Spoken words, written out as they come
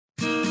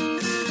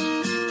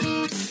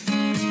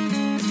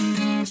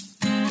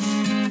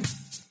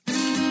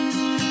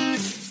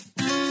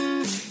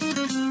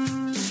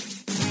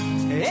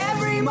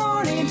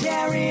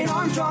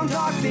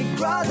Armstrong talks Big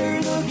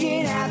Brother,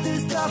 looking at the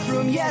stuff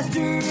from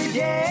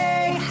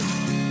yesterday.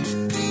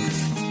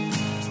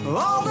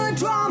 All the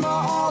drama,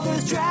 all the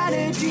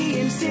strategy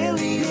and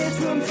silliness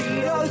from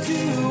Tito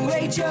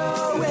to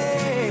HOH.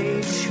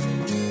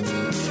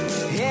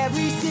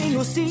 Every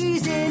single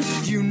season,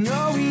 you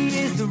know he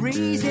is the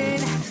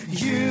reason.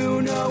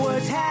 You know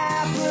what's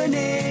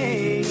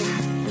happening.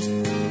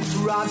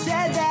 Rob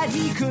said that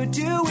he could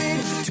do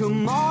it.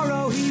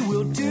 Tomorrow he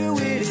will do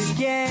it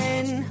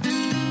again.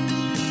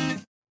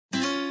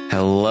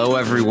 Hello,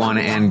 everyone,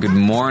 and good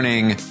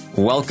morning.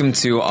 Welcome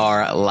to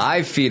our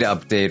live feed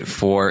update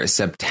for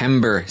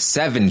September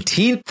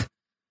 17th.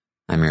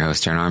 I'm your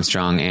host, Taryn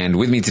Armstrong, and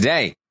with me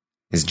today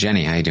is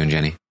Jenny. How you doing,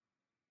 Jenny?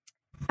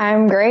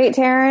 I'm great,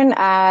 Taryn.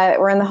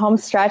 We're in the home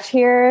stretch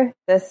here.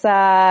 This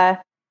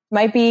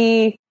might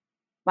be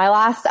my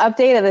last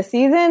update of the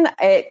season.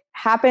 It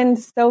happened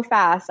so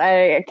fast.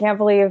 I can't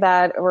believe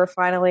that we're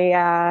finally,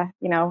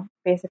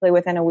 basically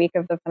within a week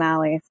of the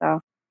finale.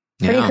 So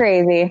pretty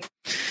crazy.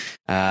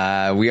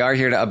 We are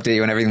here to update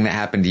you on everything that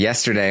happened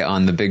yesterday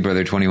on the Big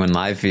Brother 21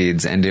 live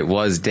feeds, and it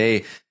was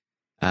day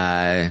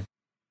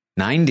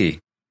 90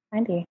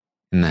 in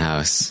the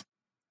house.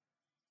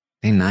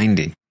 Day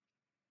 90.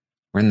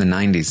 We're in the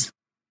 90s.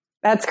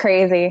 That's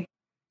crazy.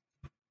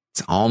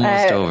 It's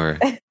almost over.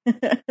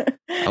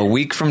 A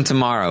week from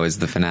tomorrow is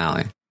the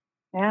finale.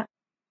 Yeah.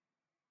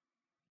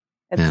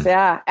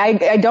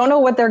 I don't know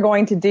what they're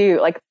going to do.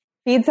 Like,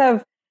 feeds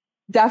have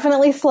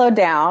definitely slowed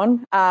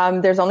down.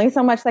 There's only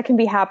so much that can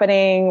be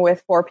happening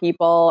with 4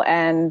 people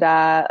and,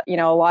 a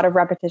lot of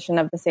repetition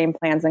of the same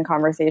plans and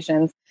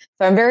conversations.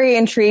 So I'm very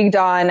intrigued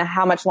on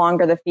how much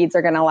longer the feeds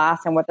are going to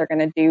last and what they're going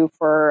to do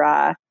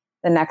for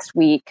the next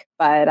week.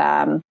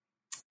 But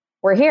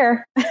we're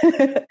here.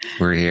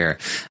 We're here.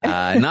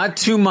 Not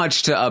too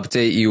much to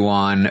update you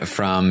on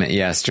from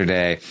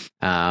yesterday.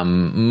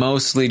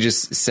 Mostly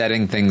just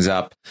setting things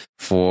up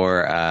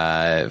for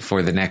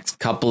the next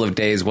couple of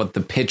days, what the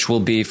pitch will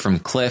be from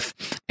Cliff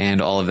and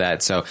all of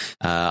that. So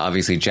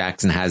obviously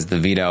Jackson has the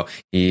veto.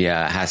 He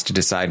has to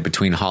decide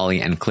between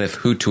Holly and Cliff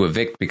who to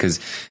evict because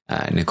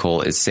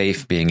Nicole is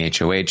safe being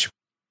HOH.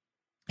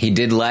 He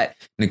did let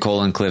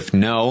Nicole and Cliff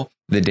know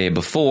the day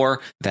before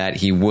that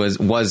he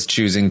was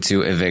choosing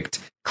to evict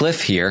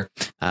Cliff here.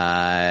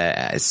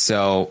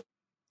 So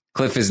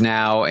Cliff is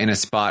now in a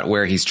spot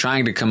where he's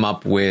trying to come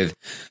up with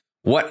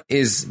what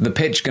is the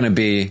pitch going to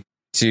be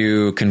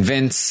to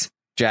convince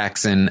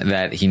Jackson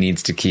that he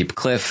needs to keep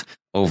Cliff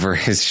over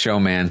his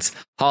showmance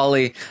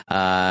Holly.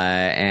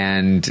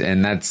 And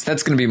that's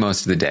going to be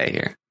most of the day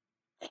here.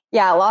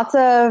 Yeah, lots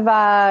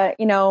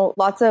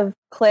of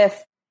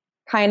Cliff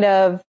kind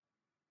of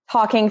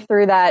talking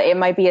through that it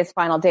might be his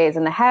final days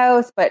in the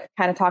house, but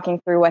kind of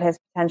talking through what his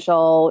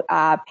potential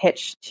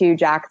pitch to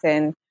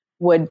Jackson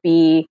would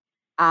be.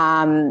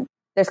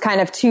 There's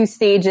kind of 2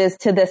 stages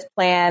to this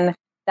plan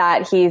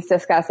that he's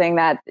discussing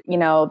that,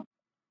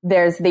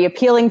 there's the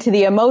appealing to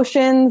the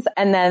emotions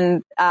and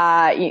then,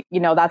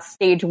 that's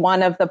stage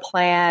 1 of the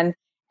plan.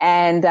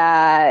 And,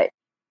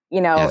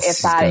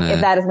 if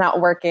that is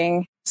not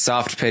working.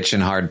 Soft pitch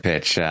and hard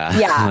pitch. And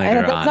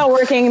if it's not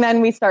working, then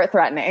we start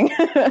threatening.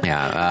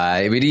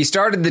 But he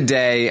started the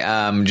day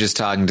just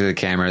talking to the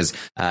cameras.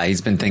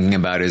 He's been thinking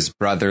about his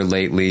brother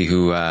lately,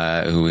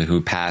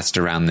 who passed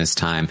around this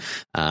time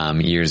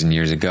years and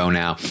years ago.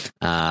 Now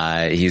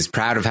he's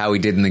proud of how he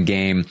did in the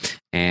game,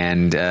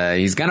 and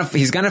he's gonna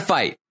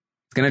fight.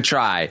 He's gonna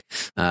try,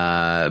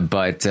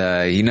 but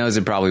he knows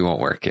it probably won't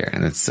work here,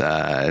 and he's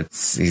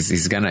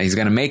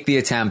gonna make the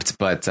attempt,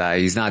 but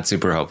he's not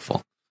super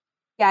hopeful.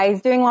 Yeah,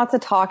 he's doing lots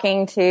of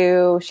talking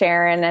to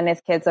Sharon and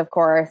his kids, of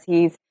course.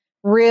 He's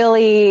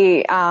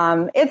really,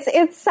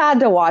 it's sad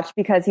to watch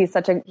because he's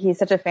such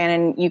a fan,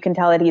 and you can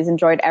tell that he's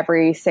enjoyed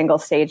every single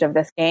stage of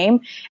this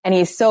game, and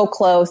he's so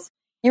close.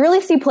 You really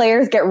see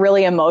players get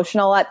really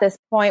emotional at this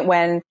point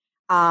when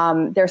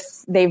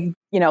they've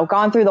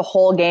gone through the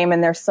whole game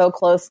and they're so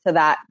close to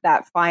that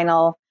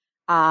final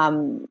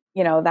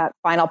that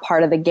final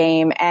part of the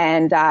game.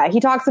 And he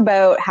talks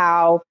about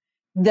how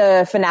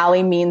the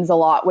finale would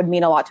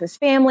mean a lot to his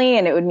family,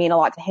 and it would mean a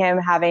lot to him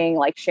having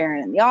like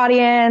Sharon in the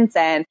audience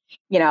and,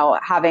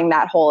 having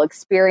that whole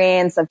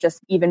experience of just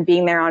even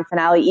being there on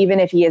finale, even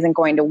if he isn't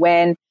going to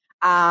win.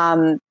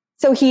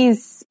 So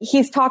he's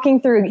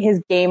talking through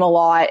his game a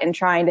lot and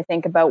trying to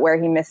think about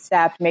where he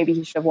misstepped. Maybe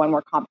he should have won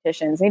more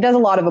competitions. And he does a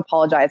lot of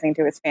apologizing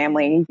to his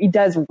family. He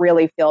does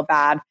really feel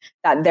bad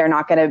that they're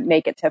not going to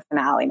make it to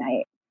finale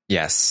night.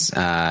 Yes,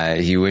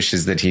 he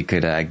wishes that he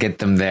could get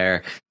them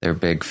there. They're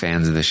big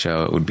fans of the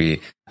show. It would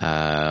be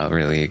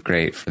really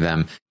great for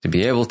them to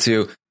be able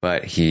to,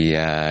 but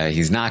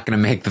he's not going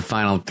to make the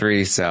final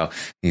 3, so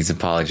he's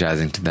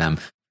apologizing to them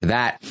for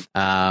that.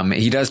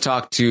 He does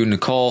talk to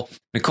Nicole.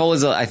 Nicole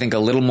is, I think, a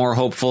little more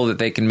hopeful that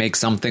they can make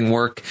something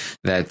work,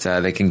 that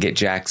they can get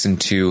Jackson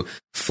to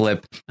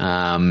flip.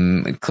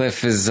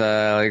 Cliff is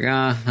I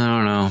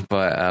don't know,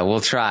 but we'll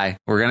try.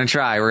 We're going to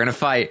try. We're going to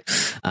fight.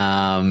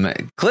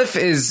 Cliff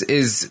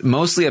is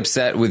mostly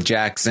upset with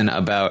Jackson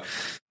about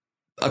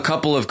a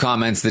couple of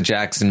comments that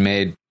Jackson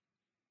made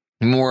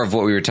more of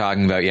what we were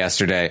talking about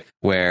yesterday,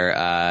 where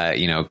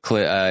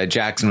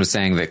Jackson was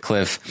saying that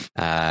Cliff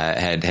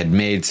had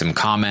made some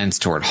comments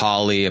toward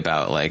Holly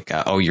about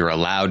you're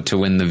allowed to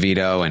win the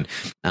veto, and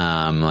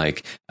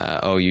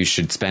you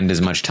should spend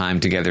as much time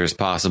together as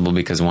possible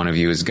because one of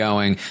you is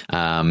going.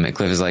 And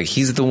Cliff is like,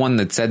 he's the one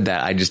that said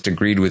that. I just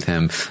agreed with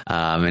him,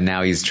 and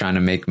now he's trying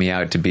to make me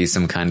out to be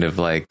some kind of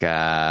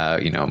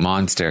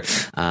monster,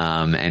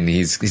 and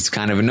he's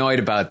kind of annoyed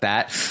about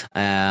that.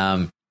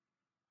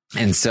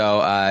 And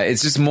so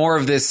it's just more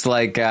of this,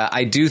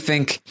 I do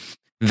think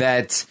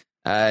that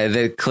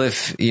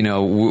Cliff,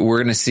 we're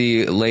going to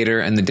see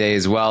later in the day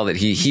as well, that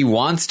he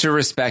wants to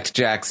respect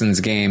Jackson's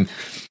game,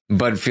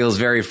 but feels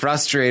very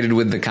frustrated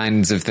with the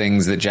kinds of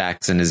things that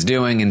Jackson is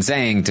doing and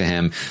saying to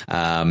him,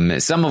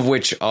 some of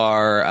which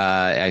are,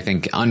 I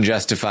think,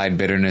 unjustified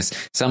bitterness,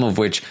 some of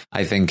which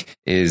I think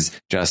is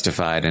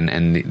justified.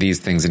 And these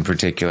things in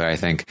particular, I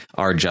think,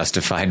 are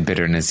justified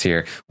bitterness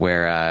here,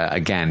 where,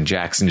 again,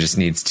 Jackson just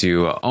needs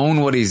to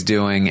own what he's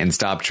doing and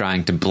stop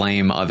trying to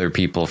blame other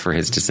people for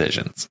his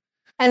decisions.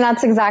 And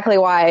that's exactly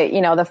why,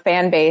 the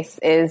fan base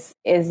is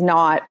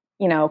not,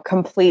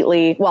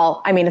 completely,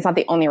 well, I mean, it's not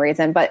the only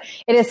reason, but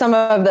it is some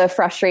of the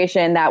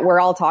frustration that we're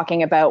all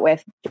talking about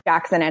with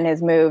Jackson and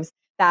his moves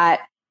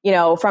that,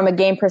 from a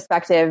game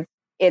perspective,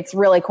 it's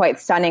really quite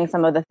stunning,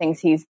 some of the things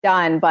he's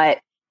done, but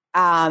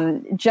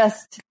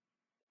just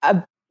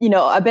a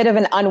bit of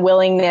an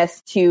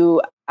unwillingness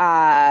to,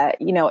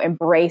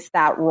 embrace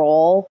that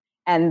role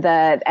and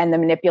the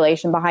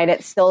manipulation behind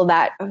it, still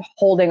that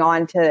holding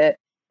on to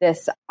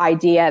this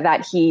idea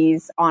that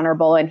he's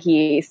honorable and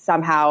he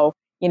somehow,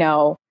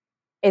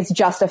 is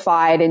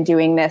justified in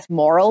doing this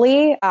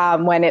morally,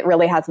 when it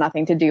really has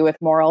nothing to do with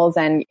morals,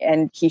 and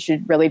he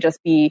should really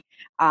just be,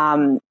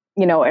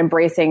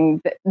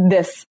 embracing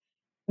this,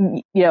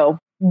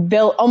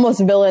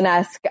 almost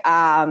villainesque,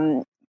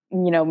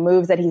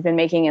 moves that he's been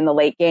making in the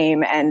late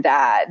game, and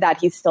that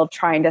he's still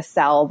trying to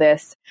sell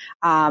this,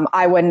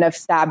 I wouldn't have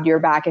stabbed your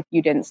back if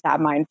you didn't stab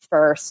mine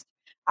first,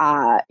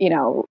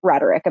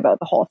 rhetoric about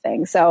the whole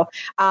thing. So,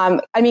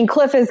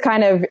 Cliff is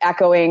kind of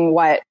echoing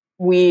what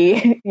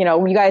we,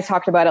 you guys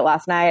talked about it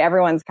last night.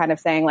 Everyone's kind of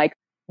saying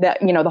that,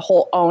 the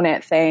whole own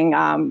it thing,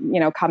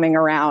 coming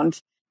around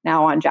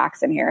now on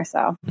Jackson here.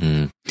 So,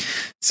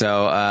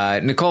 So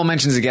Nicole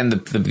mentions again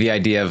the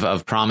idea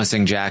of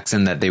promising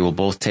Jackson that they will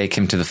both take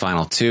him to the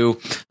final two,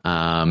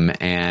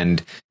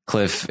 and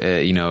Cliff,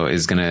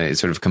 is going to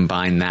sort of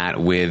combine that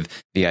with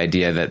the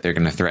idea that they're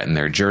going to threaten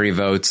their jury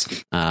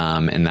votes,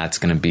 and that's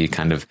going to be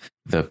kind of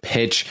the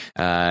pitch.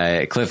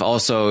 Cliff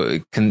also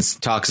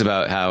talks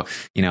about how,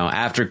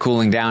 after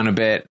cooling down a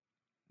bit,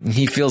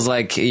 he feels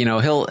like,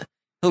 he'll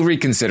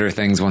reconsider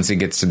things once he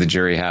gets to the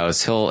jury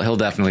house. He'll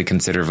definitely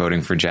consider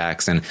voting for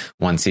Jackson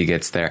once he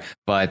gets there,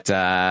 but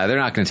they're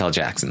not going to tell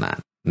Jackson that.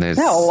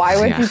 No,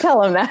 why would you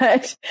tell him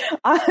that?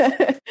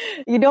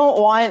 You don't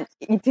want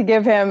to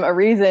give him a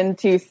reason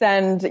to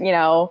send,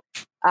 one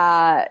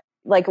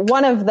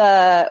of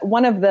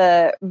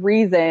the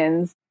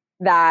reasons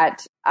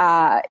that,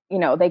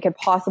 they could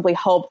possibly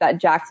hope that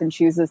Jackson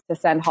chooses to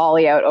send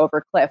Holly out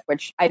over Cliff,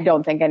 which I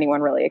don't think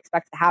anyone really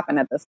expects to happen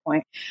at this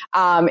point,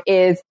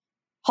 is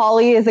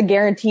Holly is a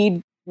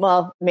guaranteed,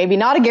 well, maybe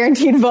not a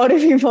guaranteed vote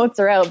if he votes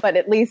her out, but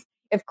at least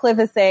if Cliff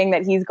is saying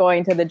that he's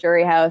going to the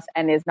jury house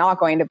and is not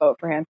going to vote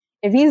for him,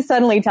 if he's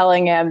suddenly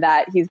telling him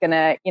that he's going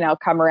to,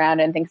 come around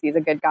and thinks he's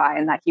a good guy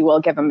and that he will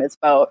give him his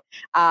vote,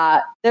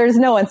 there's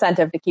no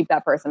incentive to keep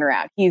that person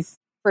around. He's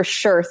for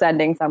sure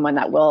sending someone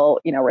that will,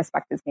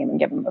 respect his game and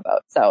give him a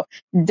vote. So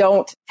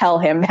don't tell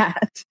him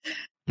that.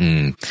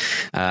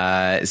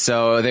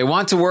 So they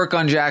want to work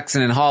on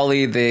Jackson and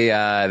Holly.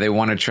 They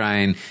want to try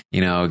and,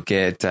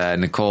 get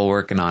Nicole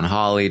working on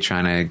Holly,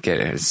 trying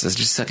to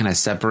just kind of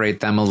separate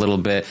them a little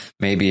bit,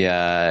 maybe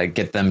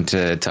get them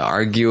to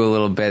argue a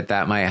little bit.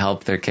 That might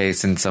help their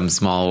case in some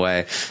small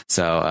way.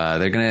 So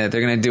they're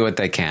gonna do what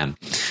they can.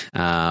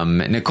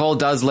 Nicole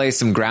does lay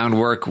some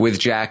groundwork with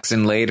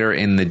Jackson later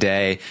in the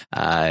day,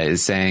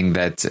 saying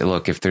that,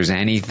 look, if there's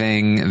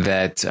anything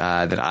that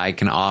I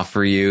can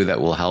offer you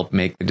that will help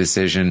make the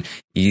decision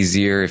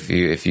easier, if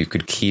you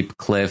could keep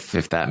Cliff,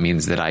 if that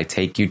means that I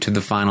take you to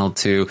the final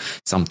two,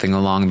 something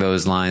along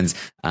those lines,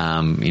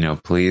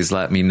 please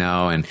let me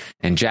know.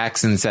 And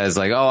Jackson says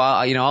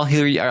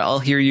I'll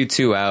hear you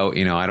two out.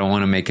 I don't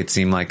want to make it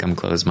seem like I'm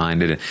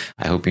closed-minded.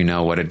 I hope you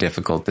know what a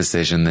difficult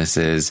decision this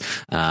is.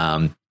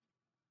 And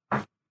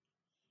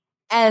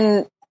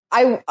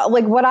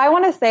what I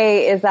want to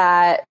say is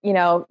that,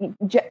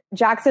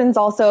 Jackson's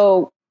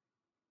also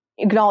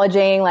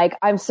acknowledging,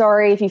 I'm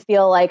sorry if you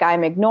feel like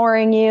I'm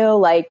ignoring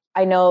you.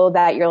 I know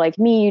that you're like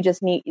me, you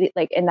just need,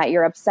 and that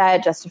you're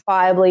upset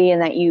justifiably,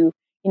 and that you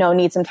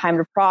need some time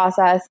to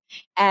process.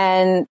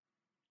 And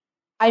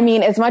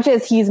as much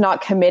as he's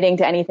not committing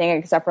to anything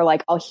except for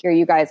I'll hear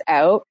you guys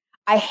out,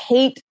 I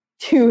hate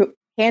to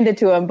hand it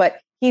to him, but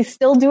he's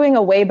still doing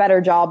a way better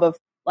job of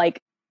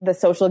the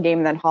social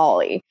game than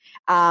Holly,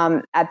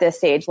 at this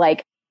stage.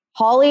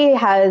 Holly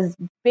has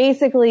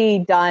basically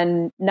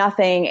done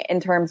nothing in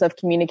terms of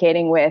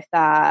communicating with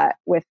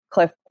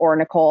Cliff or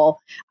Nicole.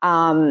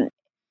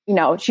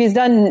 She's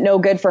done no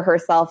good for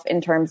herself in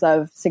terms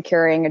of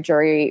securing a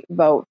jury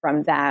vote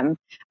from them.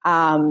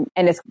 And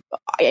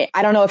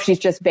I don't know if she's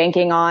just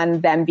banking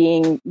on them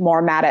being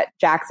more mad at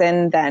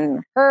Jackson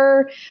than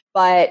her,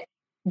 but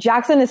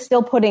Jackson is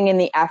still putting in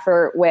the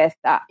effort with,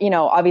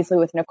 obviously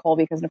with Nicole,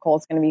 because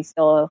Nicole's going to be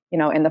still,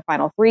 in the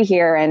final 3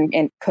 here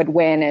and could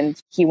win. And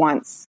he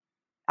wants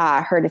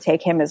her to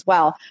take him as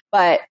well.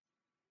 But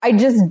I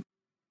just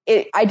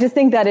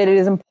think that it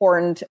is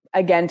important,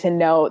 again, to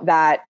note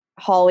that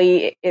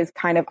Holly is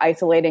kind of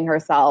isolating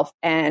herself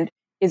and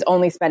is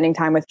only spending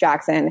time with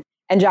Jackson,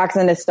 and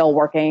Jackson is still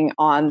working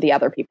on the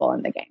other people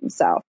in the game.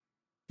 So,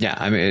 yeah,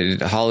 I mean,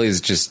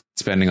 Holly's just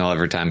spending all of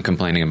her time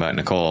complaining about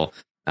Nicole.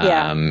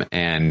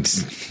 And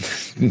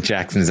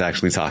Jackson is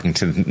actually talking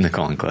to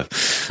Nicole and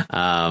Cliff.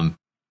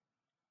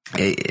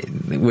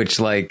 Which,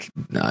 like,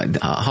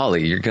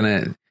 Holly, you're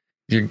gonna,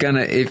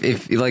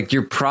 if like,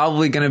 you're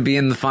probably going to be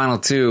in the final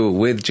 2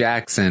 with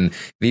Jackson.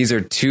 These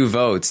are 2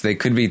 votes. They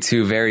could be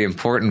 2 very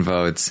important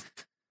votes.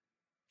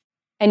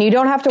 And you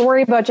don't have to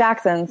worry about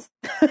Jackson's.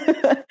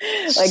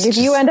 Like, if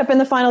you end up in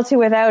the final 2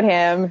 without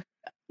him,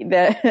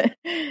 then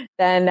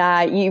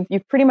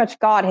you've pretty much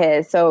got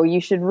his. So you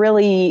should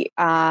really,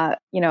 try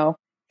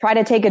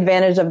to take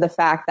advantage of the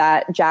fact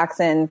that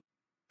Jackson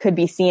could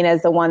be seen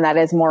as the one that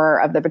is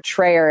more of the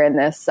betrayer in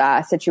this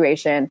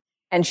situation.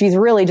 And she's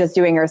really just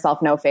doing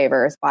herself no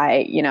favors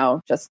by,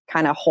 just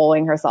kind of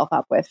holding herself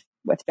up with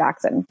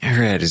Jackson.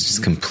 Her head is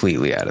just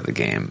completely out of the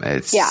game.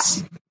 It's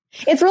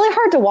really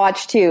hard to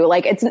watch too.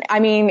 Like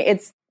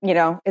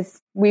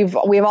we've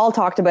all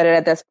talked about it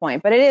at this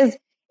point, but it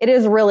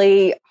is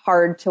really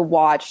hard to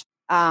watch.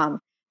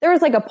 There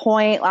was like a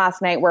point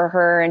last night where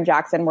her and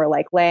Jackson were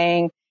like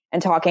laying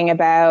and talking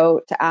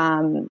about,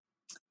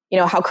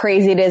 how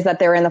crazy it is that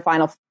they're in the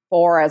final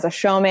 4 as a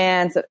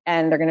showman's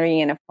and they're going to be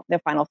in the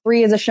final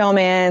 3 as a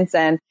showman's,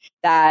 and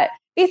that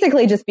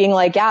basically just being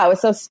like, yeah, it was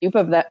so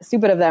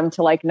stupid of them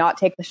to like not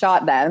take the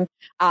shot then.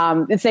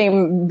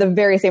 The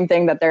very same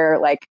thing that they're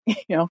like,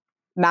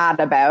 mad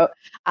about.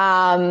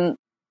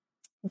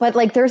 But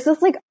like, there's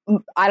this like,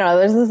 I don't know,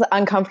 there's this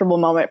uncomfortable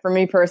moment for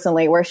me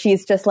personally where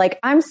she's just like,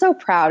 I'm so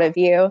proud of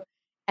you.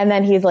 And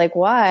then he's like,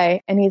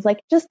 why? And he's like,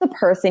 just the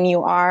person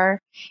you are.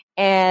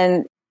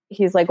 And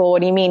he's like, well,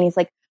 what do you mean? He's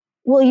like,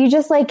 well, you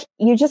just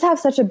have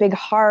such a big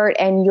heart,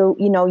 and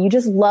you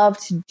just love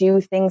to do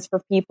things for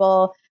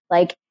people,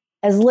 like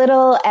as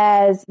little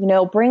as,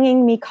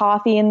 bringing me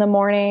coffee in the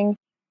morning,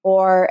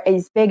 or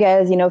as big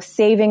as,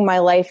 saving my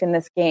life in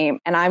this game.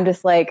 And I'm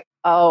just like,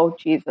 oh,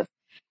 Jesus.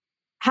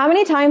 How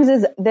many times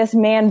is this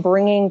man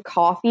bringing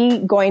coffee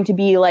going to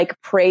be like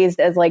praised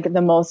as like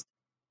the most,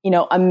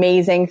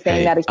 amazing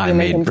thing that a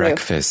human can do?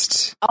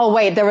 Breakfast. Oh,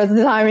 wait, there was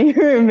a time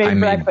you made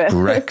breakfast.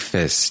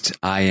 Breakfast.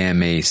 I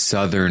am a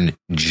Southern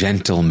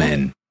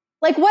gentleman.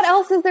 Like, what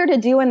else is there to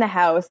do in the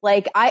house?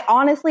 Like, I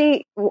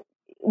honestly,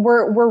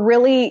 we're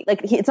really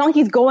like, it's not like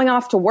he's going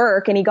off to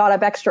work and he got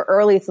up extra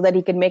early so that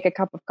he could make a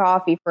cup of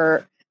coffee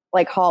for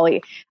like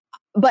Holly.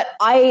 But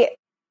I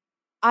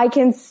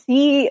can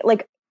see,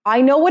 like, I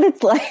know what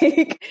it's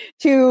like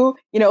to,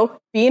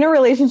 be in a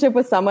relationship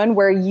with someone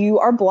where you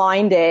are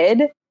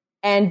blinded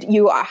and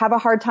you have a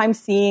hard time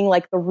seeing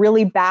like the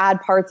really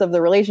bad parts of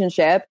the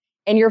relationship,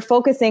 and you're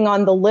focusing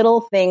on the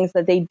little things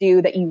that they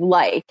do that you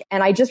like.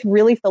 And I just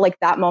really feel like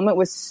that moment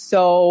was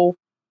so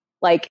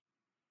like,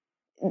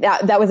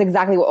 that was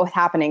exactly what was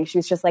happening. She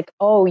was just like,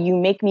 oh, you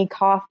make me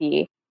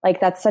coffee. Like,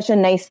 that's such a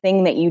nice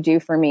thing that you do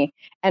for me.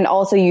 And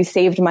also you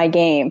saved my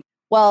game.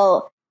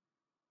 Well,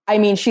 I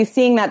mean, she's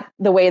seeing that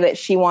the way that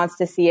she wants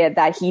to see it,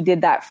 that he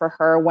did that for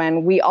her,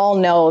 when we all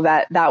know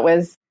that that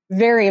was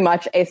very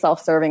much a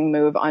self-serving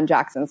move on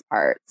Jackson's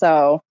part.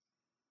 So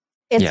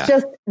it's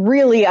just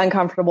really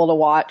uncomfortable to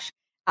watch,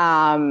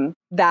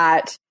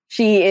 that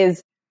she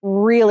is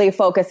really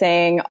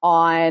focusing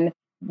on,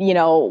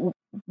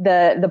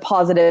 the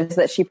positives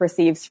that she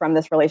perceives from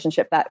this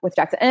relationship with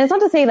Jackson. And it's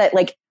not to say that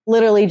like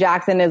literally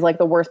Jackson is like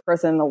the worst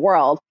person in the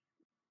world,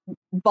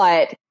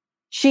 but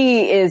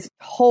she is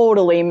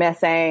totally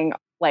missing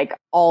like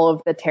all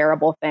of the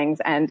terrible things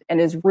and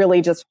is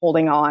really just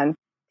holding on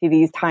to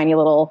these tiny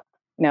little,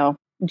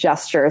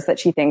 gestures that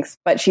she thinks,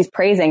 but she's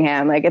praising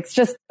him. Like, it's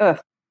just, ugh.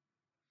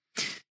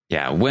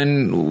 Yeah,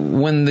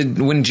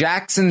 when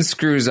Jackson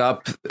screws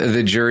up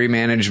the jury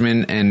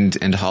management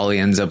and Holly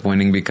ends up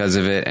winning because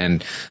of it,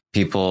 and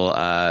people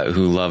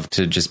who love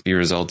to just be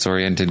results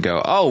oriented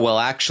go, oh, well,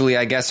 actually,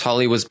 I guess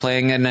Holly was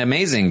playing an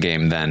amazing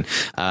game then.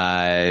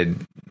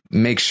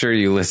 Make sure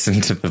you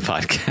listen to the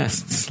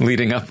podcasts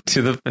leading up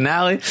to the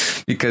finale,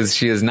 because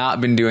she has not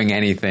been doing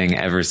anything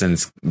ever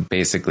since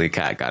basically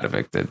Kat got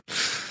evicted.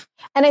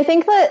 And I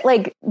think that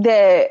like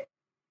the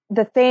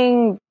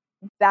thing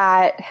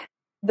that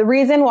the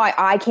reason why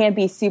I can't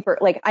be super,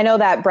 like, I know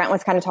that Brent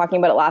was kind of talking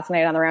about it last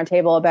night on the round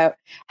table about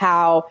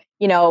how,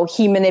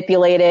 he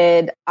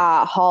manipulated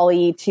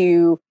Holly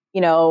to,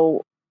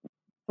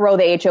 throw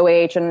the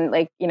HOH and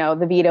like, you know,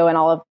 the veto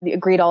and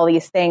agreed all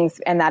these things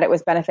and that it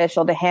was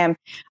beneficial to him.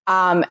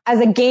 As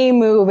a game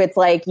move, it's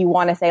like, you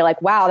want to say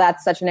like, wow,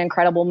 that's such an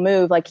incredible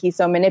move. Like he's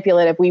so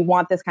manipulative. We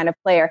want this kind of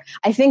player.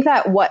 I think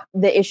that what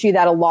the issue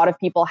that a lot of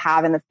people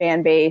have in the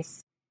fan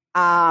base,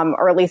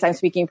 or at least I'm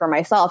speaking for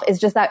myself, is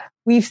just that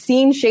we've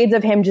seen shades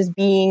of him just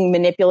being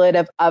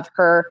manipulative of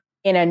her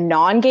in a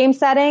non-game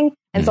setting.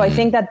 And so I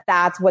think that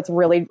that's what's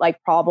really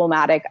like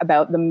problematic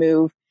about the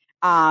move,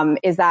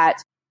 is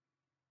that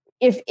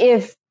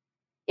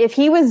if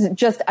he was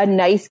just a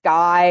nice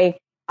guy,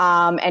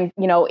 and,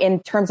 you know, in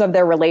terms of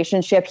their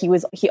relationship,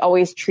 he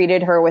always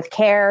treated her with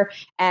care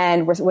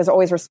and was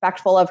always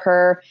respectful of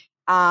her.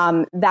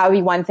 That would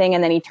be one thing.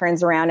 And then he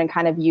turns around and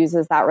kind of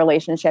uses that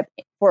relationship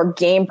for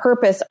game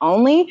purpose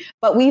only.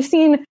 But we've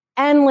seen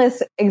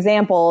endless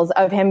examples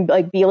of him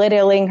like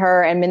belittling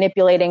her and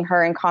manipulating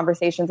her in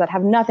conversations that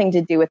have nothing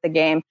to do with the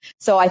game.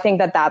 So I think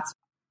that that's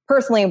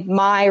personally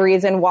my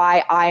reason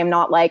why I am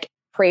not like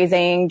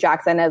praising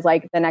Jackson as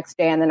like the next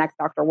day and the next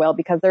Dr. Will,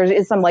 because there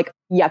is some like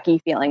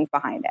yucky feelings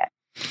behind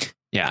it.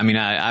 Yeah, I mean,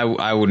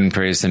 I wouldn't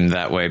praise him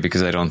that way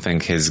because I don't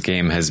think his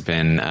game has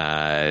been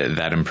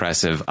that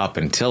impressive up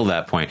until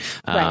that point.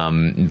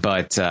 Right.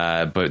 But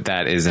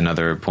that is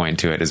another point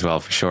to it as well,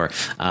 for sure.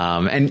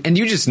 And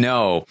you just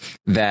know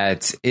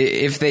that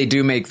if they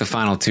do make the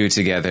final two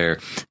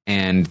together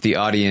and the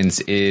audience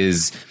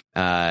is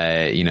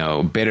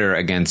bitter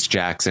against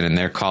Jackson and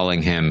they're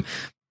calling him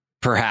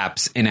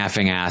perhaps an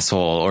effing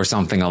asshole or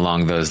something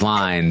along those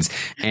lines,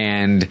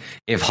 and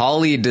if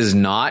Holly does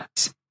not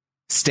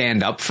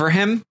stand up for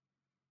him,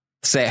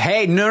 say,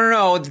 hey,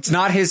 no, it's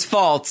not his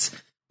fault,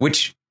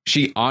 which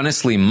she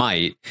honestly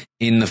might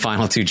in the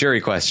final two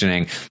jury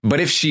questioning. But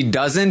if she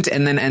doesn't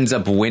and then ends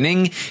up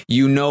winning,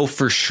 you know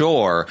for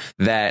sure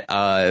that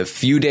a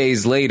few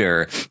days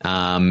later,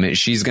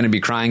 she's going to be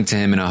crying to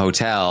him in a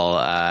hotel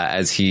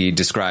as he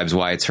describes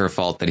why it's her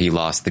fault that he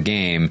lost the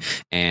game,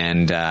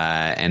 and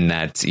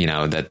that, you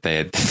know, that they,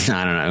 I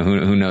don't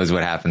know, who knows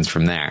what happens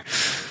from there.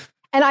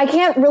 And I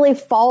can't really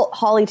fault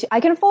Holly.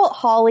 I can fault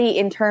Holly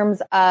in terms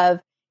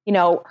of, you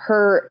know,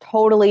 her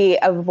totally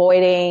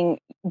avoiding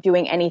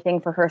doing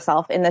anything for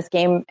herself in this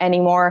game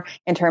anymore,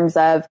 in terms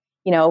of,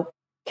 you know,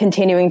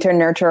 continuing to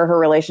nurture her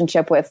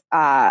relationship with,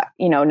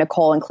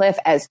 Nicole and Cliff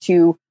as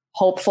two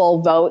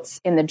hopeful votes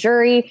in the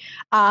jury.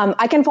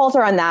 I can fault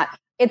her on that.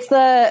 It's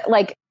the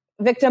like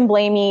victim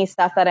blamey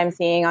stuff that I'm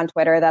seeing on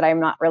Twitter that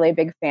I'm not really a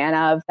big fan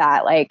of,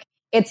 that like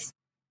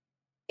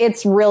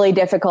it's really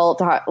difficult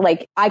to,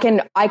 like, I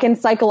can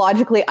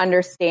psychologically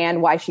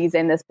understand why she's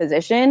in this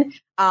position.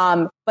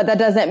 But that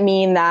doesn't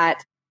mean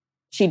that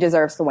she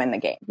deserves to win the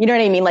game. You know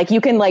what I mean? Like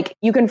you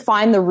can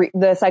find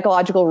the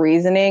psychological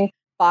reasoning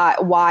by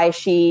why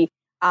she,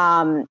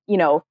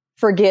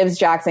 forgives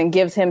Jackson,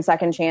 gives him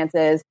second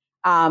chances.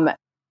 But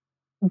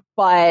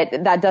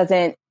that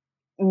doesn't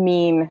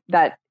mean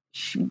that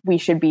we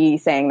should be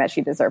saying that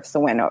she deserves to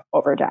win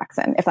over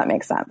Jackson, if that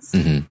makes sense.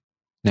 Mm-hmm.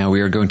 Now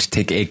we are going to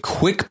take a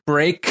quick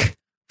break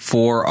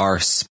for our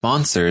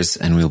sponsors,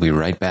 and we'll be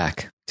right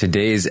back.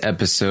 Today's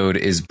episode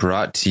is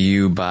brought to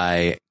you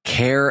by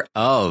Care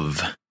Of.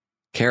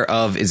 Care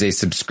Of is a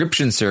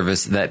subscription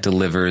service that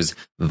delivers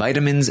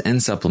vitamins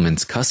and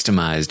supplements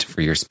customized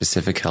for your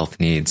specific health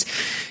needs.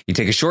 You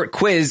take a short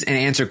quiz and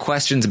answer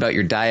questions about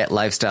your diet,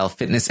 lifestyle,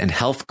 fitness, and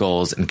health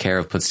goals, and Care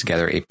Of puts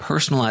together a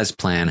personalized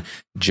plan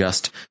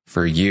just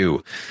for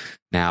you.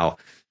 Now,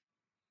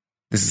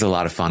 this is a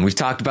lot of fun. We've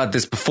talked about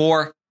this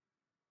before.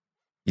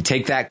 You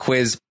take that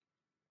quiz.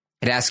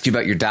 It asks you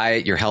about your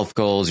diet, your health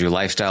goals, your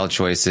lifestyle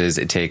choices.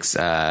 It takes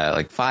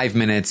like 5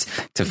 minutes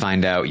to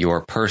find out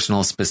your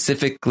personal,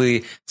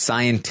 specifically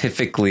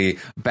scientifically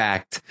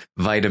backed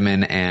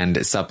vitamin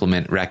and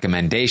supplement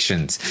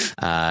recommendations.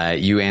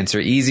 You answer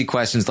easy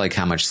questions like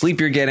how much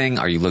sleep you're getting.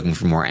 Are you looking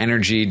for more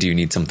energy? Do you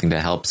need something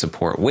to help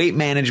support weight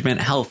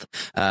management, health,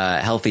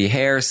 healthy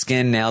hair,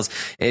 skin, nails?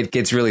 It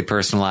gets really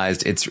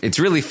personalized. It's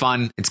really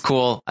fun. It's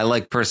cool. I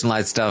like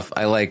personalized stuff.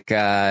 I like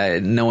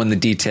knowing the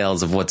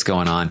details of what's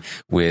going on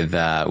with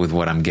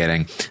what I'm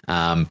getting.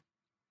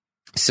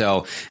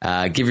 So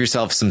give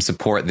yourself some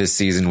support this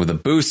season with a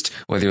boost,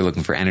 whether you're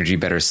looking for energy,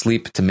 better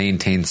sleep, to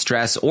maintain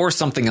stress, or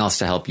something else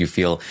to help you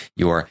feel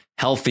your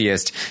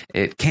healthiest.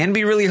 It can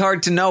be really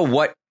hard to know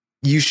what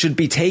you should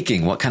be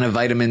taking, what kind of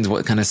vitamins,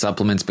 what kind of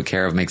supplements, but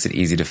Care Of makes it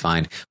easy to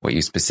find what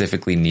you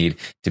specifically need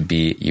to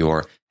be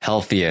your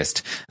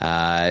healthiest. You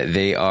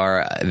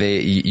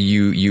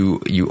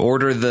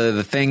order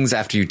the things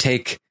after you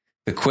take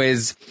the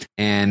quiz,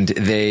 and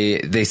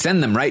they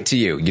send them right to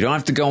you. You don't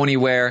have to go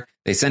anywhere.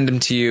 They send them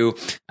to you.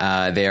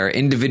 They are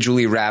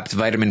individually wrapped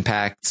vitamin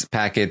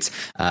packets,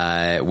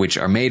 which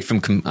are made from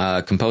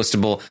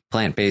compostable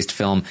plant-based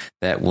film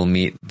that will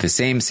meet the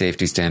same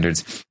safety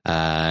standards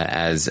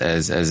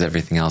as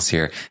everything else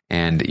here.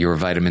 And your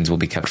vitamins will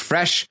be kept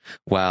fresh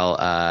while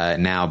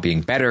now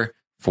being better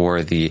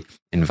for the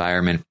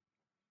environment.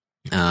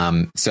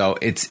 So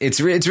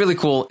it's really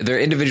cool. They're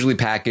individually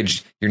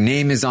packaged. Your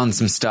name is on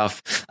some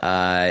stuff.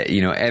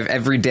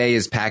 Every day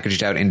is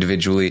packaged out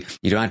individually.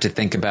 You don't have to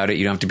think about it.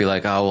 You don't have to be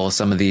like, oh, well,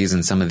 some of these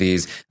and some of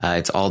these,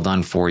 it's all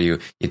done for you.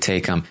 You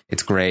take them.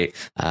 It's great.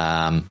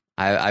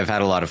 I've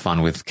had a lot of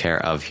fun with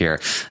Care of here.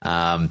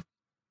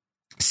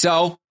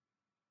 So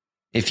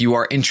if you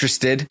are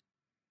interested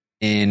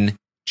in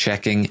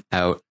checking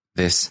out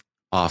this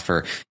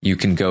offer, you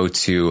can go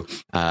to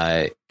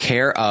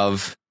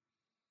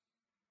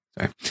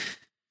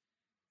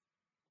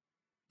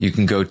you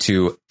can go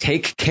to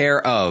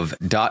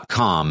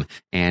takecareof.com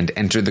and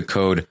enter the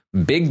code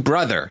Big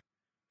Brother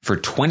for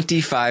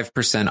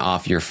 25%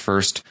 off your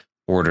first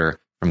order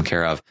from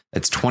Care of.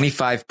 That's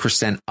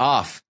 25%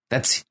 off.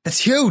 That's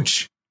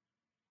huge.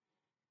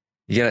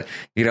 You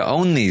gotta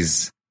own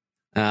these.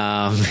 You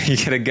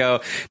gotta go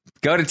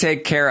to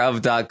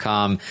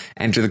takecareof.com,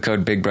 enter the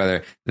code Big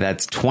Brother.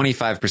 That's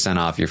 25%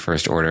 off your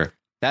first order.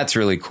 That's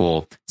really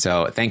cool.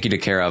 So thank you to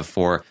Care of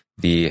for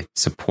the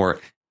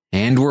support.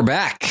 And we're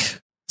back.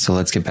 So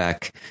let's get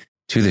back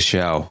to the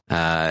show.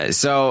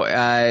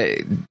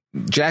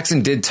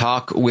 Jackson did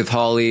talk with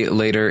Holly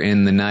later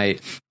in the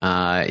night.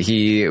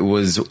 Holly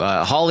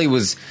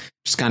was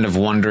just kind of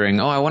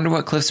wondering, I wonder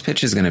what Cliff's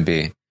pitch is going to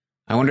be.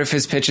 I wonder if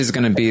his pitch is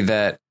going to be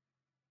that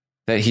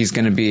he's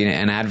going to be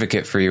an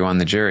advocate for you on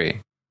the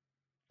jury.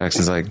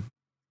 Jackson's like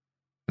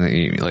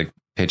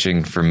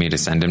pitching for me to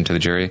send him to the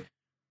jury.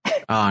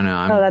 Oh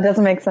no! That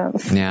doesn't make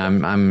sense. Yeah,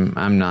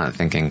 I'm not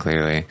thinking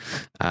clearly.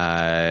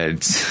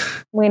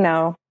 We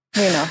know,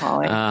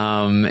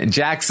 Holly.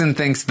 Jackson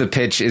thinks the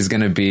pitch is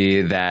going to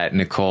be that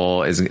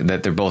that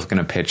they're both going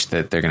to pitch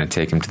that they're going to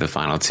take him to the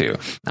final two,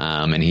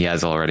 and he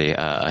has already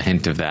a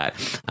hint of that.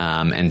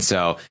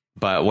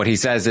 But what he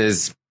says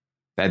is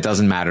that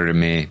doesn't matter to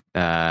me.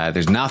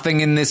 There's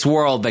nothing in this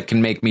world that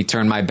can make me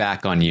turn my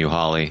back on you,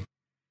 Holly.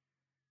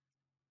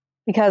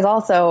 Because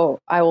also,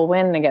 I will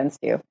win against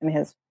you in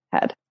his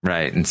head.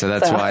 Right. And so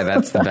that's why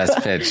that's the best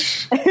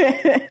pitch.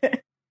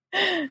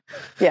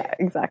 Yeah,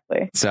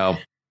 exactly. So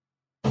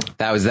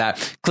that was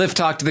that. Cliff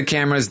talked to the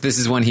cameras. This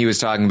is when he was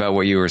talking about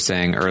what you were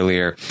saying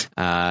earlier,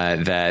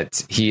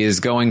 that he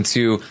is going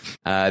to,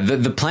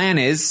 the plan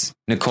is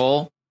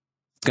Nicole is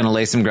going to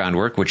lay some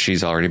groundwork, which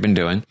she's already been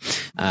doing.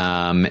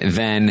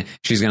 Then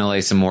she's going to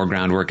lay some more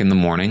groundwork in the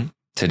morning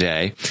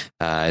today.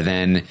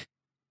 Then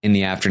in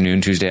the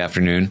afternoon, Tuesday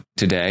afternoon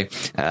today,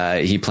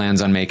 he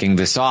plans on making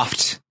the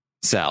soft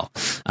sell,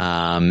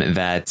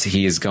 that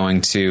he is going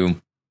to,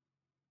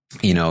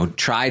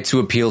 try to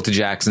appeal to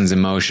Jackson's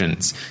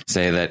emotions,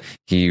 say that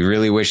he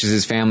really wishes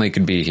his family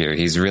could be here.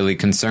 He's really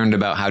concerned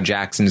about how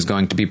Jackson is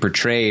going to be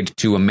portrayed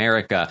to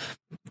America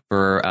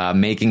for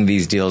making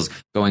these deals,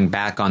 going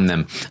back on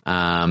them.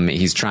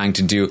 He's trying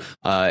to do,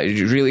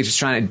 really just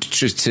trying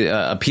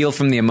to appeal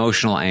from the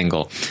emotional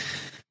angle.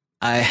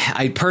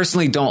 I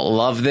personally don't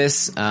love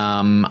this.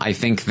 I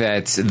think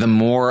that the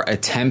more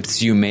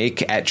attempts you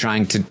make at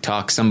trying to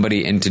talk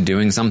somebody into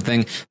doing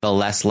something, the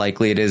less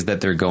likely it is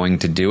that they're going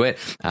to do it.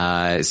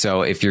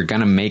 So if you're going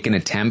to make an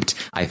attempt,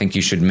 I think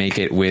you should make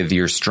it with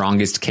your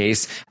strongest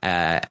case,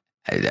 and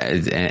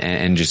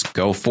just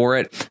go for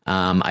it.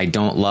 I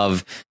don't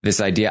love this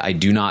idea. I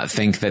do not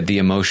think that the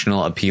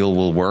emotional appeal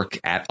will work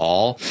at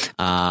all.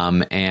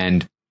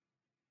 And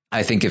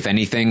I think if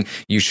anything,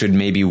 you should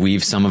maybe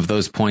weave some of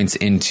those points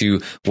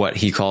into what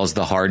he calls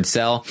the hard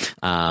sell,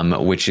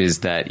 which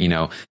is that,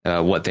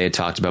 what they had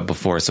talked about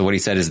before. So what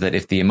he said is that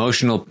if the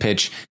emotional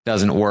pitch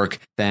doesn't work,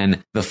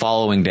 then the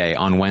following day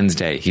on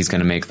Wednesday, he's going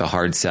to make the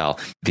hard sell,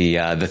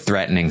 the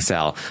threatening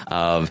sell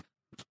of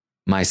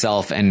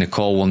myself and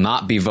Nicole will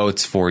not be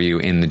votes for you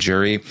in the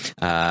jury.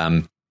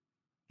 And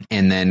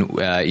then,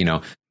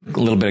 a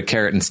little bit of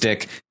carrot and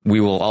stick. We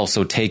will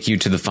also take you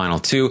to the final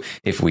two.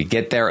 If we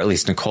get there, at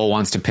least Nicole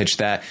wants to pitch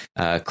that.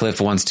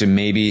 Cliff wants to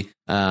maybe,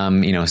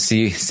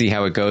 see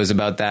how it goes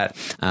about that.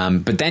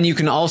 But then you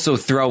can also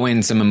throw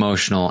in some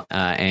emotional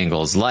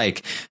angles,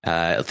 like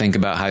think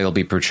about how you'll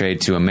be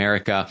portrayed to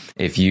America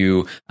if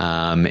you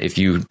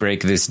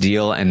break this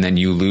deal and then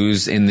you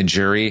lose in the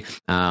jury,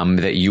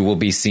 that you will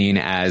be seen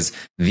as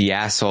the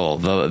asshole,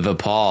 the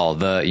Paul,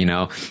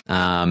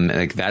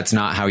 like that's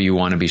not how you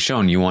want to be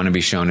shown. You want to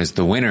be shown as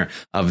the winner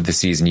of the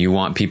season. You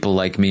want people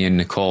like me and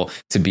Nicole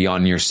to be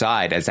on your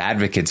side as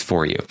advocates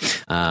for you.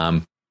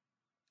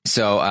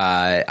 So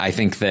I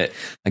think that,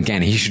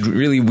 again, he should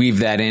really weave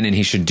that in, and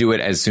he should do it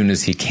as soon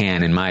as he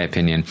can, in my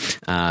opinion.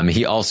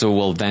 He also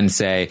will then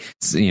say,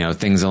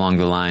 things along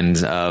the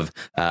lines of,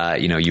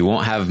 you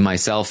won't have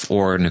myself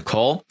or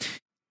Nicole.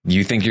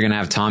 You think you're going to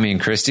have Tommy and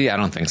Christy? I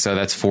don't think so.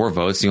 That's 4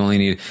 votes. You only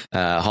need,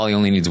 Holly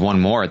only needs 1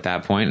 more at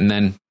that point. And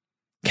then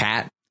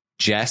Kat,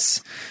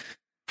 Jess.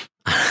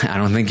 I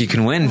don't think you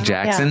can win,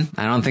 Jackson.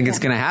 Yeah. I don't think it's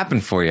going to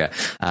happen for you.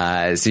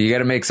 So you got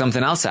to make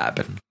something else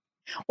happen.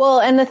 Well,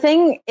 and the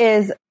thing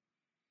is,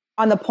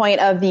 on the point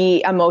of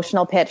the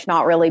emotional pitch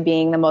not really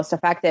being the most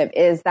effective,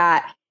 is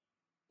that,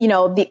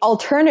 the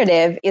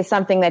alternative is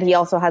something that he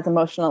also has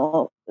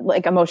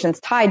emotions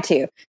tied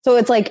to. So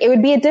it's like, it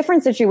would be a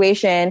different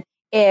situation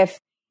if,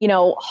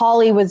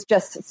 Holly was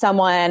just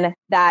someone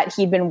that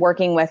he'd been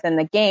working with in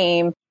the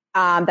game,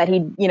 that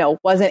he,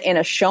 wasn't in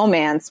a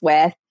showmance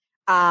with.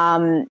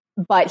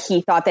 But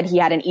he thought that he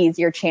had an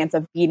easier chance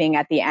of beating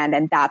at the end.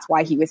 And that's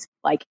why he was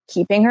like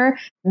keeping her.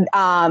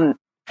 And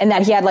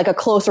that he had like a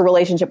closer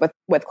relationship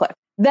with Cliff.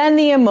 Then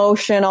the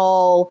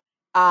emotional,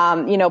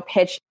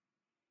 pitch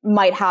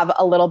might have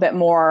a little bit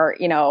more,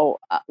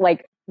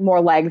 like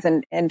more legs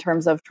in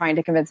terms of trying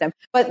to convince him.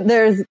 But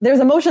there's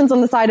emotions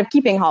on the side of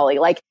keeping Holly.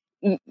 Like,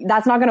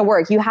 that's not going to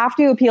work. You have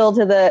to appeal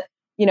to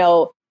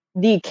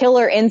the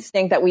killer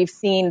instinct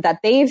that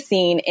they've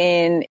seen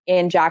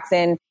in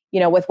Jackson,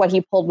 with what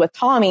he pulled with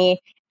Tommy,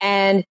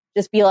 and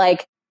just be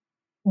like,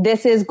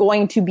 this is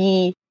going to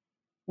be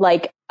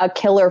like a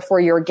killer for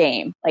your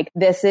game. Like,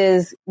 this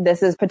is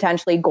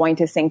potentially going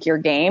to sink your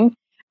game.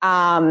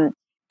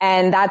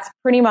 And that's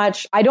pretty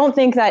much, I don't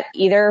think that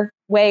either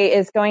way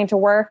is going to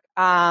work,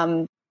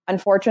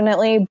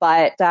 unfortunately,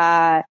 but,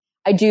 I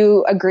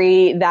do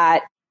agree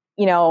that,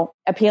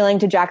 appealing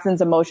to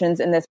Jackson's emotions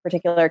in this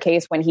particular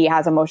case, when he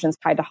has emotions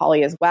tied to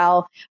Holly as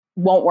well,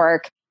 won't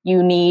work.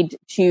 You need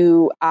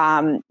to,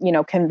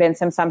 convince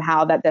him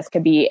somehow that this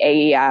could be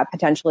a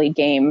potentially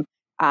game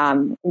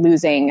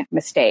losing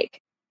mistake,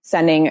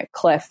 sending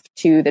Cliff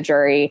to the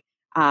jury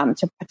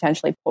to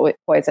potentially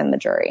poison the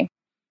jury.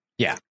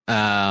 Yeah.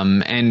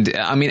 And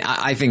I mean,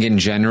 I think in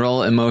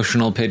general,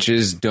 emotional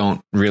pitches don't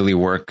really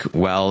work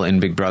well in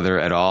Big Brother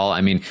at all.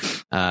 I mean,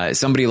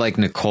 somebody like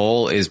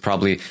Nicole is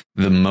probably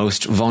the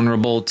most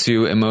vulnerable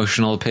to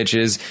emotional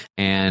pitches.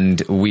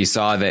 And we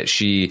saw that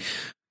she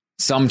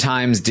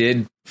sometimes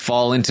did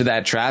fall into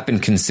that trap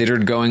and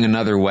considered going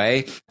another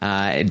way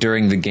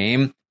during the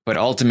game. But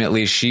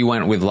ultimately, she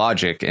went with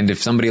logic. And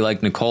if somebody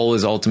like Nicole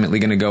is ultimately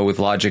going to go with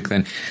logic,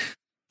 then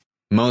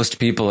most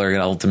people are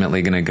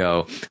ultimately going to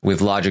go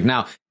with logic.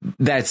 Now,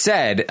 that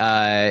said,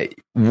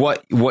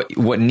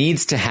 what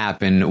needs to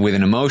happen with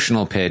an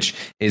emotional pitch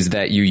is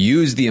that you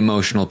use the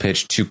emotional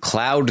pitch to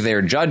cloud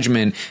their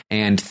judgment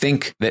and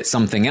think that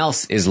something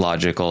else is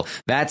logical.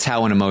 That's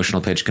how an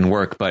emotional pitch can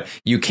work. But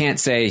you can't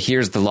say,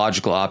 here's the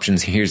logical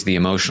options, here's the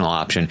emotional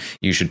option,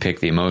 you should pick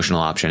the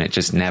emotional option. It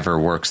just never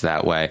works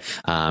that way.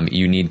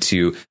 You need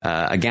to,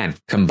 again,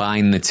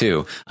 combine the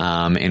two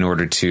in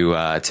order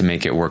to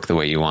make it work the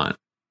way you want.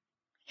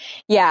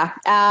 Yeah.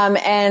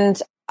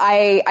 And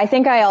I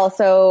think I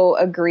also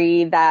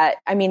agree that,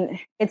 I mean,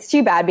 it's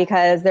too bad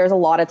because there's a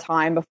lot of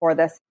time before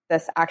this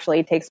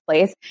actually takes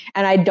place.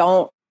 And I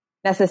don't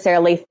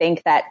necessarily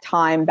think that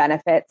time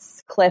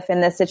benefits Cliff in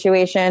this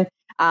situation.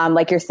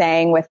 Like you're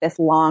saying, with this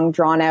long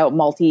drawn out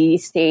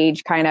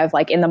multi-stage kind of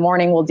like, in the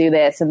morning we'll do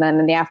this, and then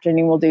in the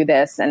afternoon we'll do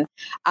this. And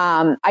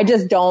I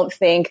just don't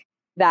think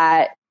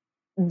that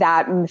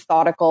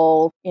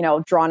methodical,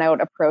 drawn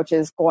out approach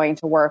is going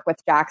to work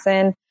with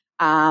Jackson.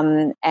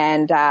 Go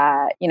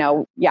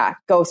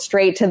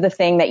straight to the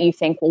thing that you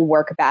think will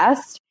work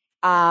best.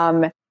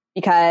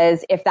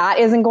 Because if that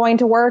isn't going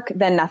to work,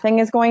 then nothing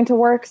is going to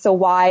work. So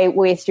why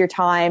waste your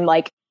time,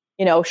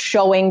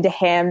 showing to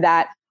him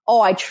that,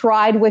 oh, I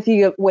tried with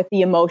you with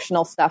the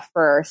emotional stuff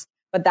first,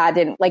 but that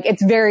didn't,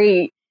 it's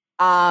very,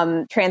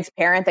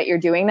 transparent that you're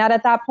doing that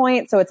at that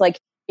point. So it's like,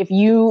 if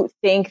you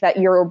think that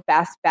your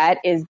best bet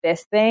is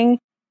this thing,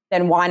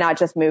 then why not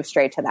just move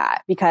straight to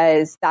that?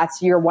 Because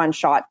that's your one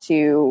shot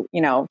to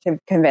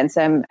convince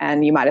him.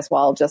 And you might as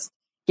well just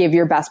give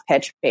your best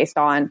pitch based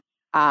on,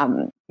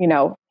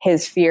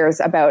 his fears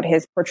about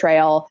his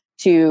portrayal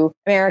to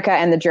America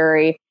and the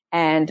jury,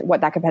 and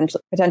what that could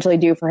potentially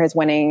do for his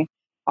winning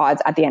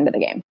odds at the end of the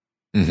game.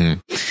 Mm-hmm.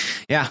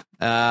 Yeah.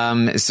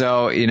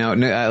 So,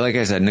 like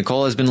I said,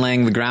 Nicole has been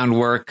laying the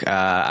groundwork.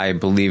 I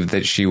believe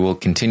that she will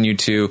continue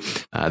to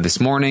this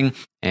morning,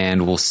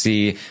 and we'll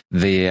see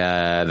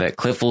that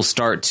Cliff will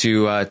start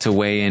to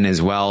weigh in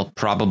as well,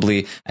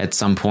 probably at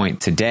some point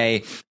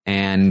today.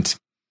 And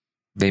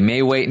they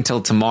may wait until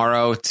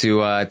tomorrow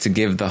to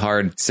give the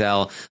hard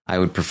sell. I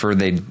would prefer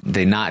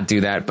they not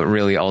do that, but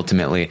really,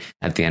 ultimately,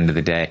 at the end of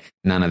the day,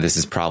 none of this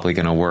is probably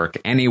going to work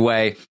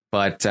anyway.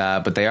 But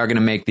they are going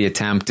to make the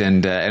attempt,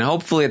 and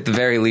hopefully, at the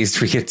very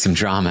least, we get some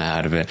drama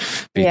out of it,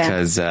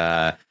 because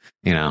I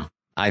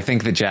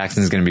think that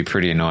Jackson's going to be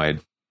pretty annoyed.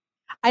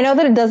 I know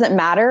that it doesn't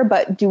matter,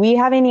 but do we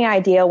have any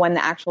idea when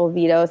the actual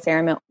veto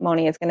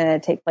ceremony is going to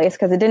take place?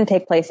 Because it didn't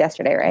take place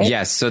yesterday, right?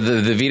 Yes. So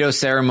the veto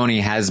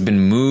ceremony has been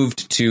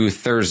moved to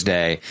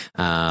Thursday.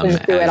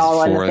 Just do it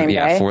all on the same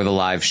day? For the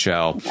live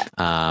show.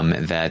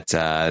 Okay.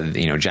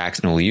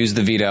 Jackson will use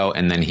the veto,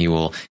 and then he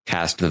will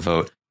cast the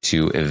vote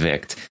to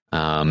evict.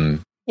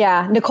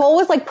 Yeah, Nicole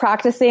was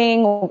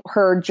practicing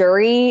her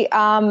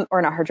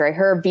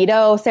her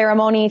veto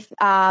ceremony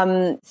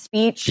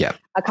speech a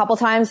couple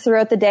times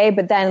throughout the day,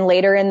 but then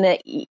later in the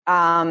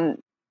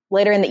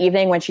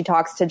evening, when she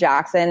talks to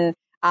Jackson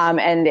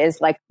and is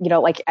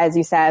as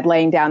you said,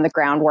 laying down the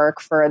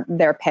groundwork for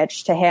their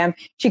pitch to him,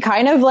 she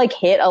kind of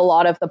hit a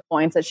lot of the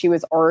points that she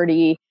was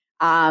already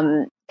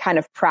kind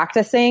of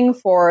practicing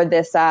for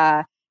this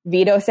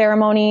veto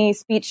ceremony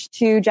speech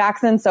to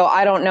Jackson. So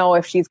I don't know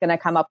if she's going to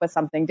come up with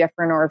something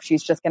different or if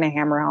she's just going to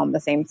hammer home the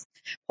same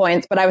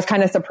points. But I was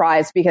kind of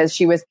surprised because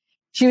she was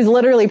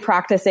literally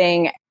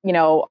practicing, you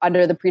know,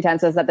 under the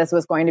pretenses that this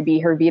was going to be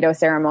her veto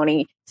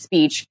ceremony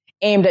speech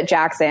aimed at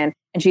Jackson.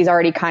 And she's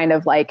already kind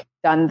of like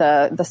done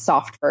the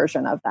soft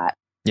version of that.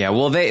 Yeah,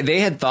 well, they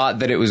had thought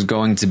that it was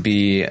going to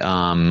be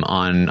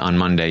on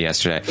Monday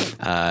yesterday,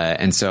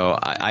 and so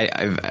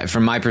I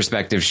from my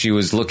perspective, she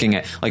was looking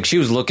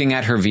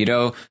at her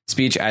veto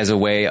speech as a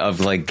way of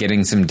like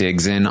getting some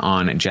digs in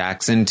on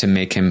Jackson to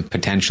make him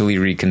potentially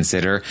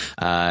reconsider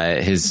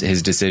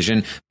his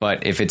decision.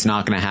 But if it's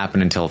not going to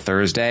happen until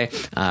Thursday,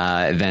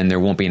 then there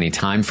won't be any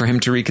time for him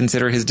to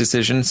reconsider his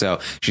decision. So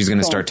she's going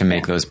to start to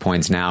make those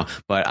points now.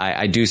 But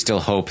I do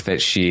still hope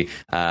that she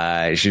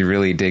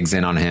really digs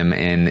in on him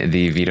in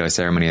the veto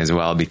ceremony as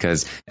well,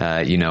 because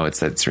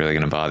it's really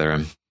going to bother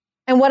him.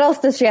 And what else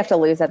does she have to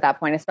lose at that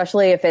point,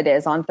 especially if it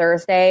is on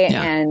Thursday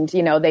and,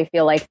 you know, they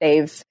feel like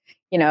they've,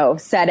 you know,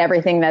 said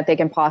everything that they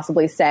can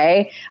possibly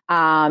say.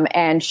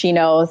 And she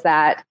knows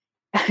that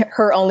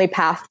her only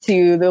path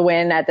to the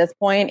win at this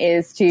point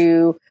is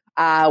to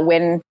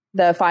win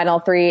the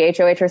final 3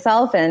 HOH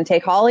herself and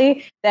take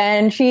Holly.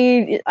 Then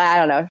she, I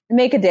don't know,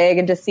 make a dig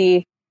and just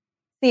see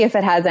if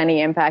it has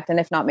any impact. And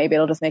if not, maybe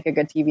it'll just make a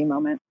good TV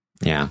moment.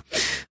 Yeah.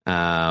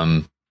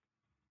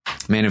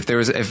 Man,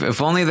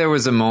 if only there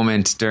was a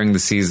moment during the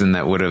season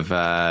that would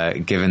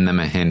have given them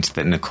a hint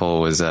that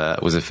Nicole was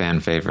a fan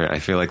favorite. I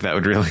feel like that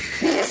would really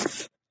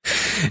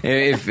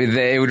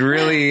it would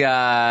really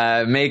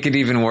make it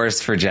even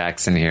worse for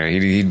Jackson here.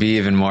 He'd be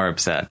even more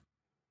upset.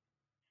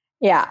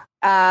 Yeah.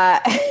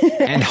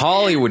 And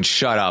Holly would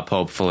shut up,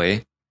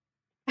 hopefully.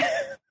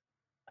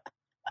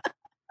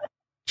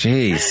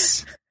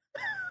 Jeez.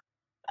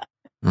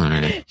 All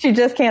right. She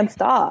just can't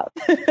stop.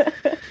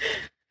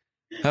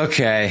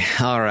 Okay.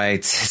 All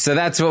right. So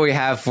that's what we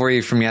have for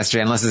you from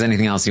yesterday, unless there's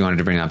anything else you wanted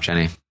to bring up,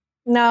 Jenny.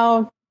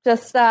 No,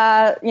 just,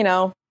 one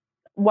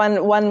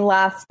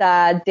last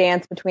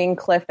dance between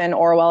Cliff and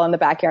Orwell in the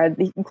backyard.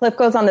 Cliff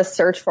goes on the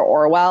search for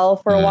Orwell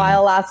for a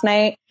while last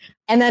night.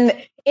 And then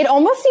it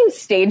almost seemed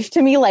staged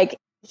to me, like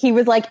he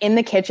was like in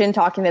the kitchen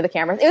talking to the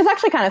cameras. It was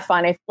actually kind of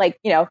fun. If like,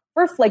 you know,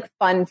 for like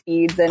fun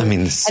feeds. And, I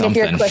mean, and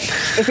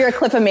if you're a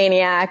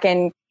Cliffomaniac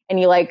and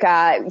you like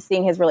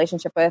seeing his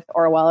relationship with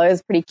Orwell, it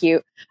was pretty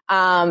cute.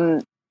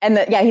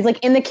 He's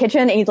like in the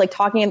kitchen and he's like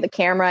talking at the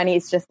camera and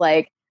he's just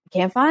like, I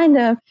can't find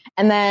him.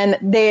 And then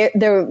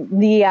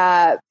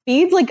the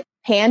feeds like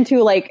pan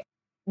to like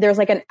there's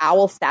like an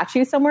owl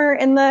statue somewhere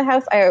in the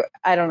house. I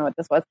don't know what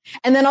this was.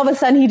 And then all of a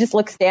sudden he just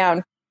looks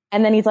down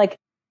and then he's like,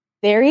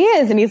 there he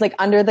is, and he's like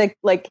under the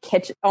like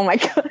kitchen. Oh my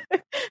god.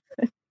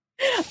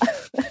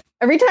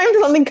 Every time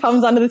something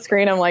comes onto the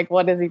screen, I'm like,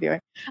 what is he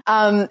doing?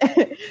 And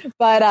then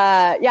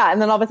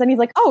all of a sudden he's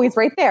like, oh, he's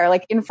right there,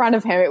 like in front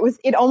of him.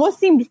 It almost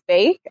seemed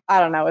fake. I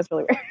don't know. It was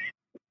really weird.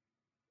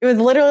 It was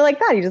literally like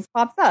that. He just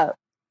pops up.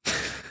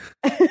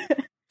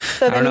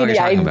 So I don't know what you're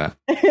talking about.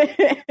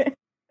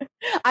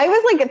 I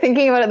was like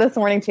thinking about it this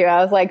morning too.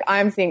 I was like,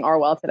 I'm seeing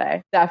Orwell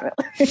today.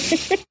 Definitely.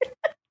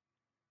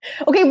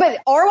 Okay,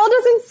 but Orwell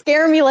doesn't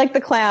scare me like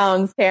the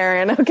clowns,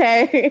 Karen,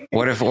 okay?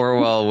 What if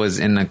Orwell was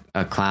in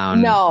a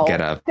clown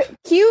getup?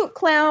 Cute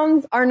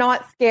clowns are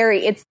not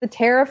scary. It's the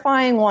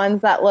terrifying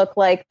ones that look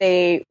like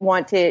they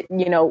want to,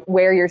 you know,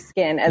 wear your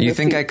skin. You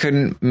think I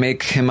couldn't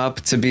make him up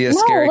to be a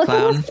scary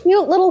clown? Look at those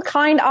cute little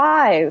kind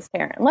eyes,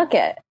 Karen. Look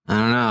it. I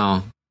don't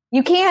know.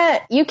 You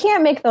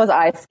can't make those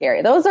eyes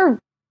scary. Those are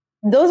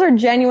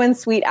genuine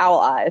sweet owl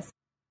eyes.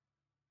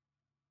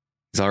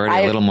 He's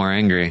already a little more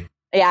angry.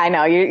 Yeah, I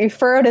know. You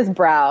furrowed his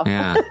brow.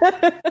 Yeah.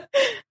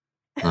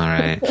 All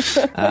right.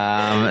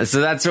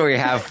 So that's what we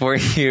have for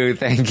you.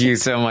 Thank you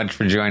so much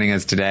for joining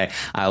us today.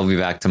 I will be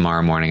back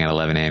tomorrow morning at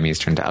 11 a.m.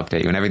 Eastern to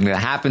update you on everything that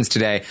happens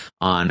today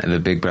on the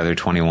Big Brother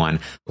 21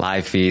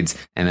 live feeds.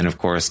 And then, of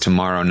course,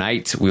 tomorrow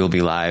night, we'll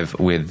be live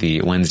with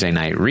the Wednesday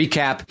night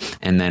recap.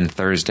 And then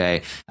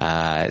Thursday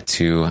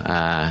to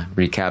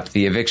recap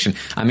the eviction.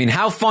 I mean,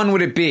 how fun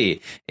would it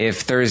be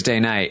if Thursday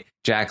night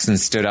Jackson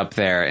stood up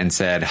there and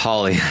said,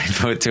 Holly, I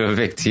vote to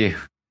evict you?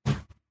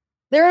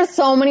 There are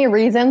so many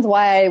reasons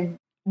why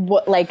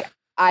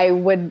I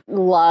would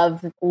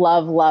love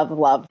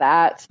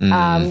that.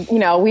 You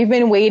know, we've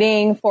been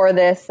waiting for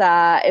this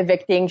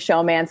evicting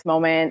showmance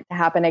moment to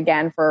happen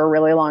again for a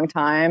really long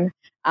time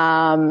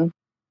in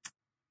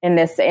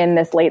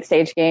this late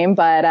stage game.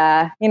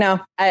 But, you know,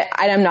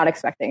 I'm not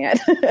expecting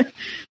it.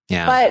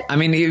 Yeah. But I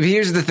mean,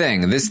 here's the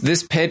thing.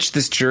 This pitch,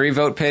 this jury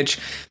vote pitch,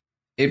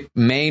 it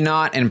may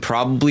not and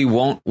probably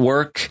won't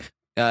work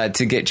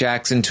to get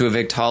Jackson to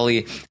evict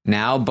Holly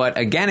now. But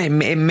again,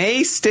 it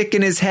may stick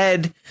in his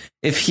head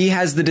if he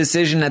has the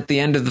decision at the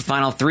end of the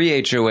final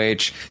 3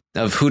 HOH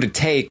of who to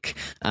take.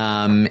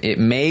 It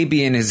may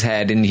be in his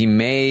head and he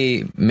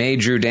may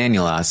Drew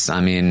Daniel us. I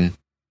mean,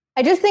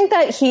 I just think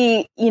that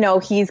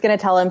he's going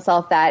to tell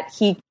himself that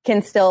he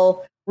can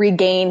still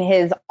regain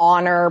his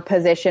honor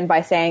position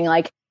by saying,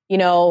 like, you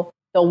know,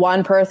 the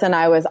one person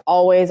I was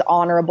always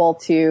honorable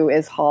to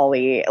is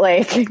Holly.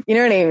 Like, you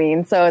know what I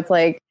mean? So it's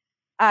like,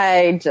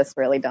 I just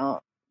really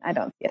don't see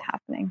it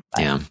happening.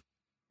 But yeah.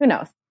 who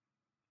knows?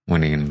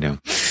 What are you going to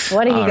do?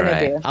 What are you going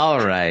to do? All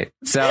right.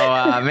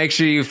 So make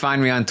sure you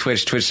find me on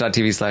Twitch,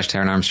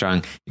 twitch.tv/Taran Armstrong.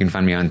 You can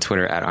find me on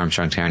Twitter at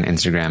Armstrong Taran,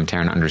 Instagram,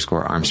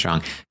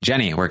 Taran_Armstrong.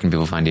 Jenny, where can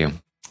people find you?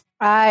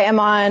 I am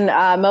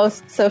on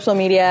most social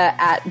media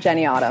at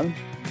Jenny Autumn.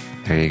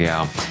 There you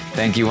go.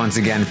 Thank you once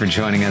again for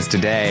joining us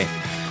today.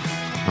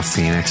 I'll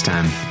see you next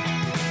time.